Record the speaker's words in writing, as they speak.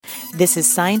This is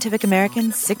Scientific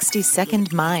American's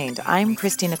 60-Second Mind. I'm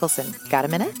Christie Nicholson. Got a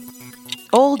minute?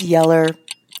 Old Yeller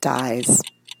dies.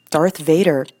 Darth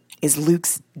Vader is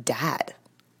Luke's dad.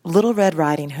 Little Red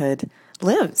Riding Hood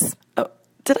lives. Oh,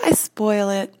 did I spoil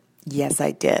it? Yes,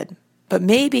 I did. But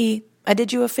maybe I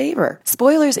did you a favor.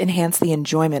 Spoilers enhance the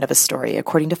enjoyment of a story,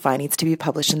 according to findings to be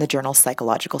published in the journal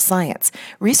Psychological Science.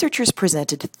 Researchers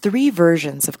presented 3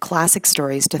 versions of classic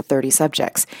stories to 30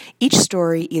 subjects. Each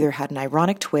story either had an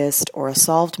ironic twist or a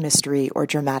solved mystery or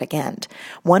dramatic end.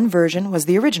 One version was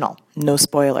the original, no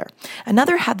spoiler.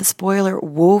 Another had the spoiler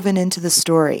woven into the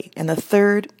story, and the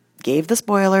third gave the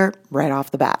spoiler right off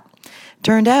the bat.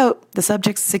 Turned out the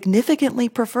subjects significantly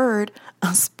preferred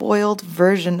a spoiled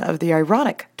version of the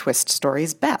ironic twist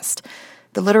stories best.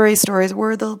 The literary stories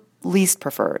were the least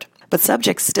preferred, but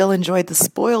subjects still enjoyed the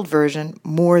spoiled version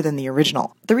more than the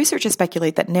original. The researchers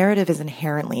speculate that narrative is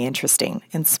inherently interesting,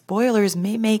 and spoilers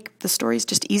may make the stories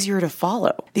just easier to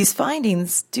follow. These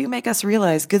findings do make us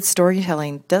realize good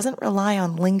storytelling doesn't rely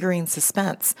on lingering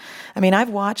suspense. I mean, I've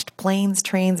watched Planes,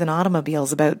 Trains, and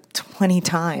Automobiles about 20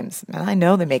 times, and I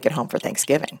know they make it home for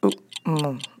Thanksgiving.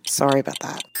 Sorry about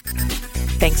that.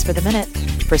 Thanks for the minute.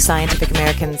 For Scientific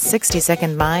American's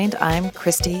 60-Second Mind, I'm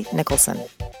Christie Nicholson.